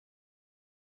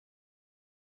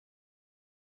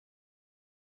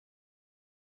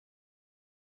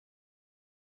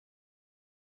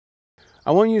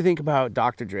I want you to think about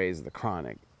Dr. Dre's The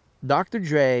Chronic. Dr.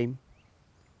 Dre,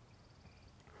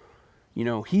 you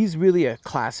know, he's really a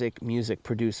classic music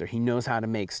producer. He knows how to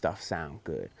make stuff sound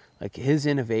good. Like, his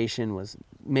innovation was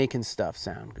making stuff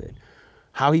sound good.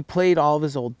 How he played all of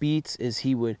his old beats is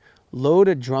he would load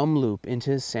a drum loop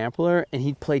into his sampler and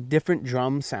he'd play different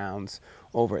drum sounds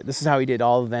over it. This is how he did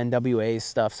all of NWA's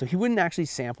stuff. So he wouldn't actually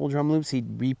sample drum loops,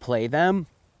 he'd replay them.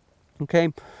 Okay.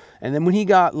 And then when he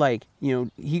got, like, you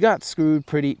know, he got screwed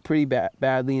pretty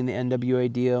badly in the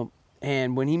NWA deal.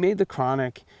 And when he made The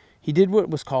Chronic, he did what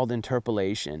was called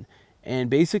interpolation. And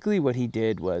basically what he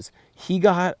did was he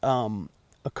got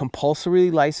a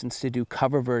compulsory license to do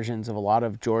cover versions of a lot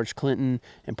of George Clinton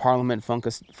and Parliament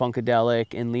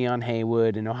Funkadelic and Leon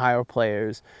Haywood and Ohio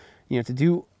Players, you know,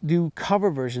 to do cover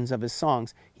versions of his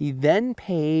songs. He then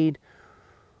paid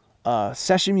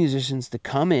session musicians to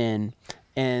come in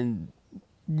and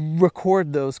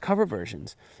record those cover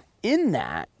versions. In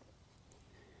that,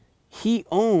 he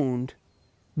owned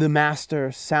the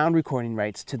master sound recording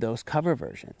rights to those cover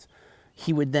versions.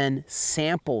 He would then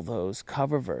sample those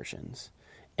cover versions.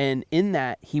 And in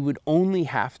that, he would only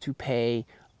have to pay,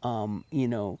 you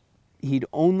know, he'd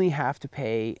only have to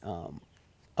pay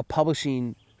a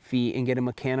publishing fee and get a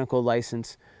mechanical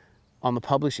license on the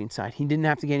publishing side. He didn't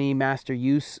have to get any master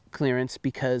use clearance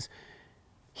because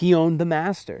he owned the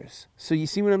masters. So you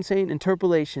see what I'm saying?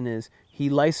 Interpolation is he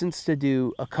licensed to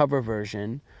do a cover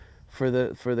version for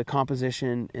the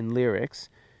composition and lyrics.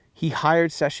 He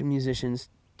hired session musicians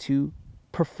to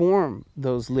perform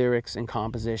those lyrics and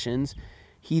compositions.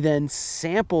 He then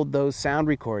sampled those sound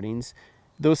recordings.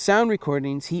 Those sound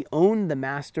recordings, he owned the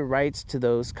master rights to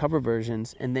those cover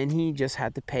versions, and then he just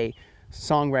had to pay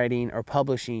songwriting or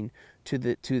publishing to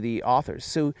the authors.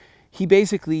 So he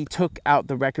basically took out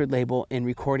the record label and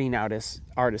recording artists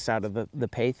out of the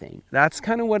pay thing. That's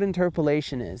kind of what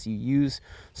interpolation is. You use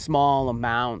small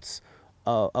amounts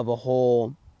of a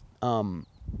whole.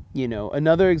 You know,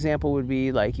 another example would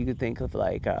be, like, you could think of,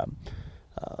 like,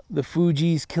 the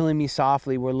Fugees' "Killing Me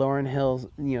Softly," where Lauryn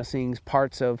Hill, you know, sings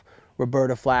parts of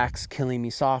Roberta Flack's "Killing Me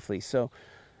Softly." So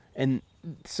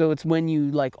it's when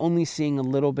you, like, only sing a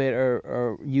little bit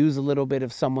or use a little bit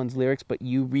of someone's lyrics, but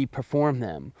you re-perform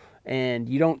them. And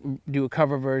you don't do a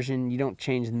cover version, you don't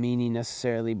change the meaning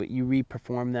necessarily, but you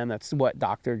re-perform them. That's what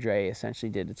Dr. Dre essentially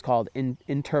did. It's called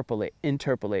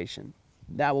interpolation.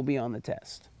 That will be on the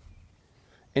test.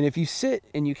 And if you sit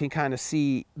and you can kind of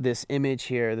see this image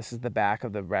here, this is the back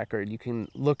of the record, you can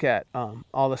look at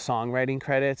all the songwriting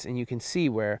credits, and you can see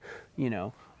where, you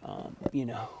know,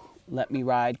 Let Me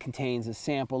Ride contains a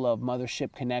sample of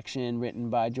Mothership Connection, written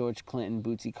by George Clinton,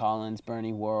 Bootsy Collins,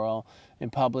 Bernie Worrell,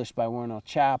 and published by Warnell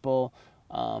Chappell.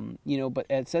 You know, but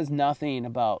it says nothing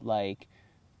about like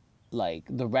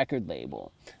the record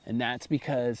label, and that's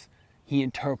because he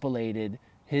interpolated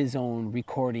his own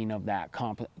recording of that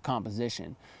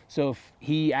composition. So if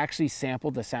he actually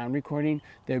sampled the sound recording,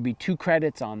 there'd be 2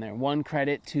 credits on there. 1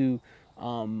 credit to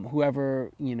whoever,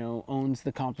 you know, owns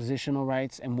the compositional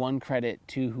rights, and 1 credit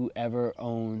to whoever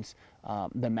owns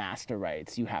the master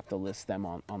rights. You have to list them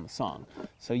on the song.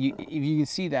 So if you can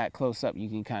see that close up, you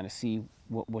can kind of see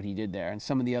what he did there. And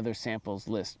some of the other samples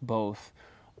list both,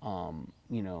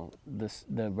 you know,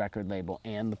 the record label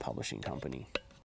and the publishing company.